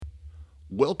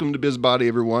Welcome to BizBody,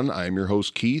 everyone. I am your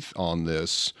host, Keith, on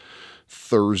this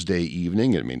Thursday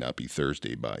evening. It may not be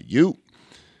Thursday by you,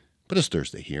 but it's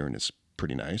Thursday here, and it's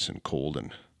pretty nice and cold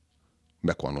in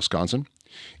Mequon, Wisconsin.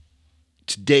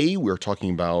 Today, we're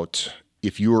talking about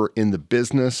if you're in the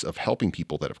business of helping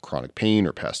people that have chronic pain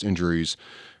or past injuries,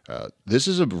 this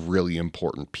is a really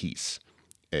important piece.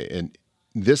 And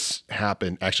this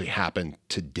actually happened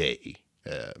today.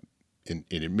 And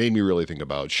it made me really think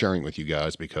about sharing with you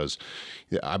guys because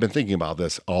I've been thinking about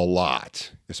this a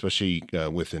lot, especially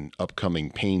with an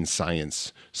upcoming pain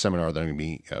science seminar that I'm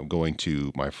going to be going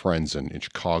to my friends in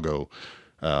Chicago.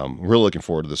 Really looking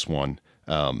forward to this one.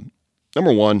 Number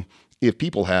one, if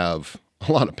people have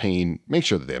a lot of pain, make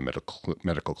sure that they have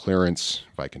medical clearance.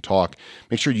 If I can talk,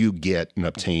 make sure you get and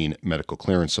obtain medical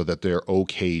clearance so that they're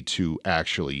okay to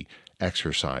actually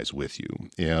exercise with you.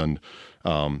 And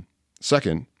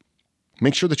second,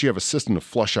 make sure that you have a system to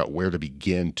flush out where to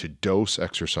begin to dose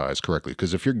exercise correctly.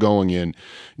 Because if you're going in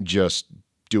just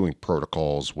doing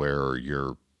protocols where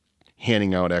you're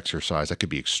handing out exercise, that could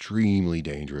be extremely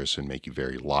dangerous and make you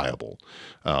very liable.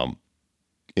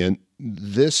 And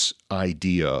this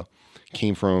idea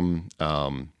came from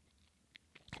a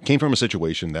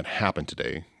situation that happened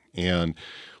today. And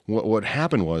what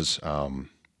happened was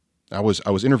I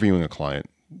was interviewing a client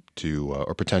to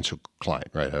a potential client,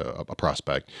 right, a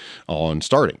prospect on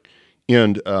starting,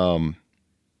 and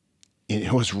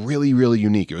it was really, really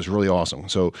unique. It was really awesome.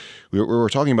 So we were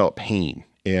talking about pain,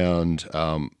 and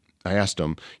I asked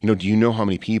him, do you know how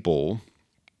many people,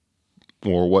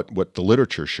 or what the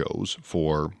literature shows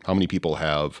for how many people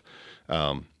have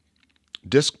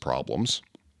disc problems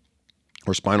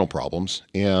or spinal problems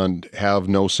and have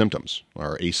no symptoms,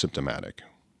 or asymptomatic?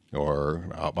 Or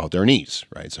about their knees,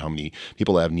 right? So how many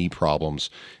people have knee problems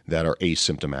that are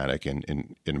asymptomatic?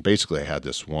 And basically I had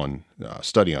this one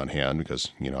study on hand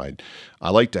because, I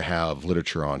like to have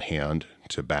literature on hand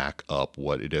to back up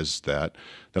what it is that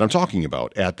I'm talking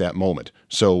about at that moment.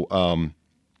 So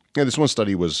this one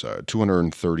study was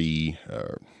 230, I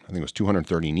think it was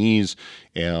 230 knees,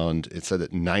 and it said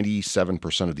that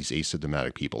 97% of these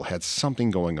asymptomatic people had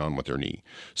something going on with their knee.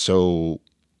 So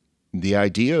the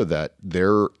idea that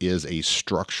there is a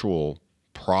structural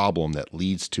problem that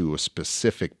leads to a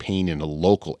specific pain in a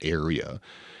local area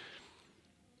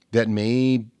that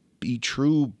may be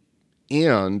true,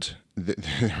 and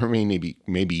there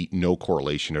may be no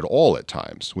correlation at all at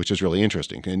times, which is really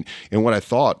interesting. And what I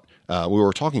thought, we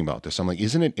were talking about this, I'm like,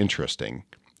 isn't it interesting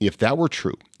if that were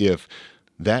true, if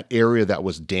that area that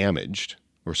was damaged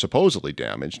or supposedly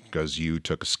damaged because you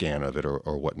took a scan of it or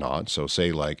whatnot. So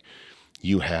say like,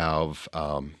 you have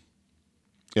a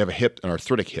hip, an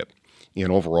arthritic hip,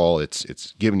 and overall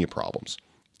it's giving you problems.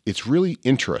 It's really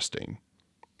interesting,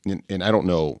 and I don't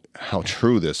know how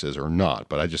true this is or not,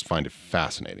 but I just find it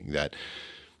fascinating that,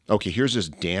 okay, here's this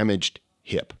damaged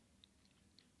hip.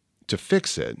 To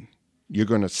fix it, you're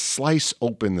going to slice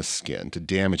open the skin to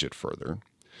damage it further.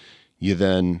 You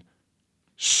then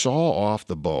saw off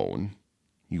the bone,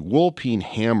 you wool-peen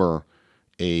hammer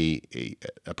a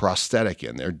prosthetic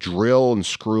in there, drill and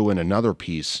screw in another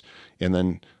piece, and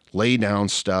then lay down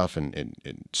stuff and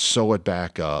sew it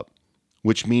back up,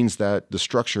 which means that the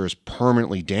structure is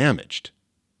permanently damaged.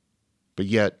 But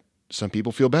yet, some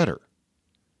people feel better,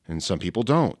 and some people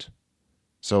don't.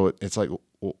 So it's like,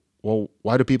 well,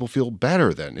 why do people feel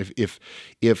better then?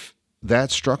 If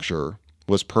that structure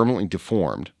was permanently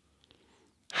deformed,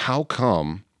 how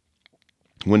come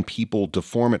when people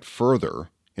deform it further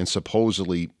and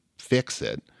supposedly fix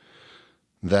it,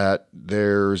 that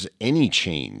there's any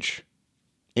change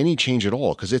at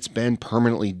all? Because it's been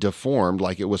permanently deformed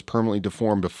like it was permanently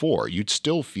deformed before. You'd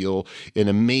still feel an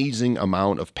amazing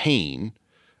amount of pain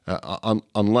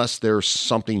unless there's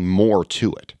something more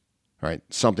to it, right?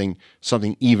 Something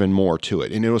even more to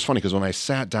it. And it was funny because when I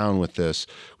sat down with this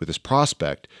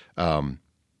prospect,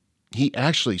 he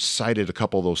actually cited a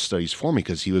couple of those studies for me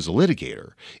because he was a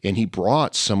litigator, and he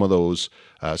brought some of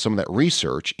that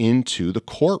research into the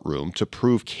courtroom to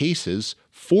prove cases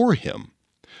for him,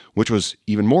 which was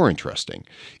even more interesting.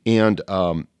 And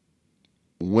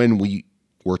when we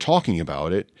were talking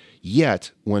about it,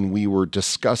 yet when we were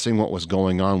discussing what was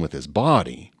going on with his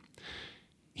body,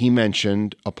 he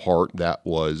mentioned a part that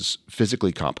was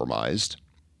physically compromised,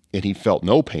 and he felt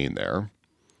no pain there.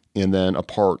 And then a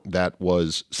part that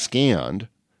was scanned,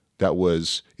 that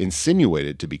was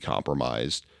insinuated to be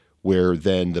compromised, where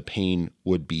then the pain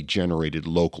would be generated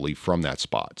locally from that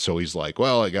spot. So he's like,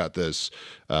 well, I got this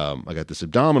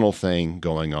abdominal thing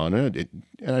going on, and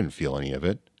I didn't feel any of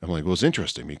it. I'm like, well, it's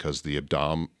interesting because the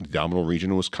abdominal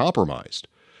region was compromised.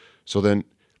 So then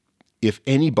if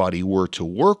anybody were to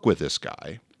work with this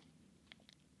guy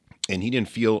and he didn't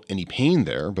feel any pain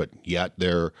there, but yet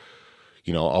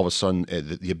all of a sudden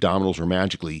the abdominals were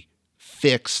magically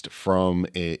fixed from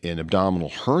an abdominal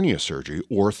hernia surgery,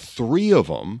 or 3 of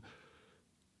them,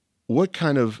 what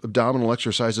kind of abdominal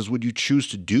exercises would you choose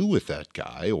to do with that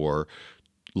guy? Or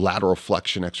lateral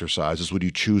flexion exercises would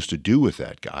you choose to do with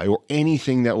that guy? Or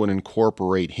anything that would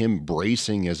incorporate him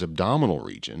bracing his abdominal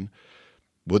region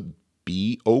would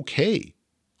be okay.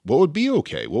 What would be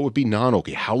okay? What would be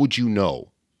non-okay? How would you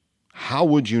know? How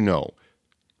would you know?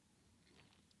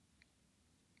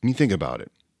 When you think about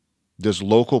it, does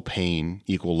local pain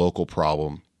equal local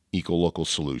problem equal local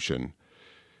solution?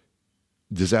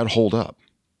 Does that hold up?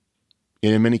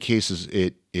 And in many cases,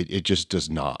 it just does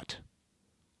not.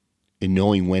 And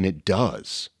knowing when it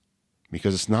does,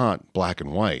 because it's not black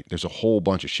and white. There's a whole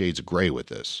bunch of shades of gray with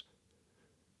this.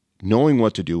 Knowing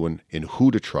what to do and who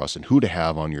to trust and who to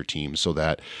have on your team, so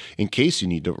that in case you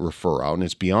need to refer out and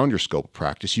it's beyond your scope of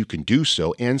practice, you can do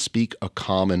so and speak a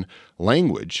common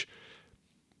language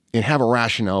and have a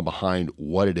rationale behind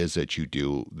what it is that you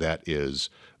do that is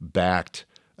backed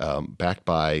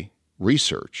by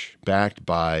research, backed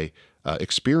by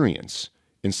experience,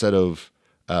 instead of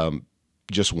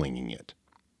just winging it.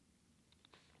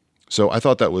 So I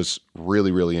thought that was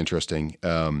really, really interesting.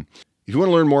 If you want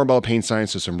to learn more about pain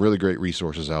science, there's some really great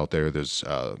resources out there. There's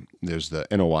the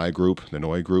NOI group, the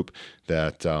NOI group,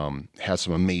 that has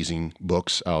some amazing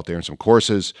books out there and some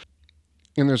courses.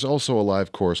 And there's also a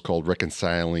live course called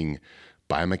Reconciling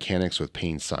Biomechanics with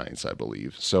Pain Science, I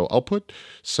believe. So I'll put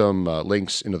some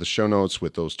links into the show notes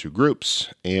with those 2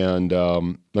 groups, and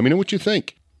let me know what you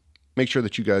think. Make sure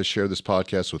that you guys share this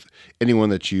podcast with anyone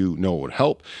that you know would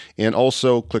help. And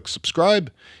also click subscribe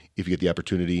if you get the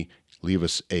opportunity. Leave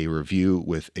us a review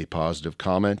with a positive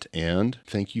comment. And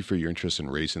thank you for your interest in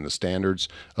raising the standards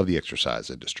of the exercise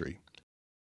industry.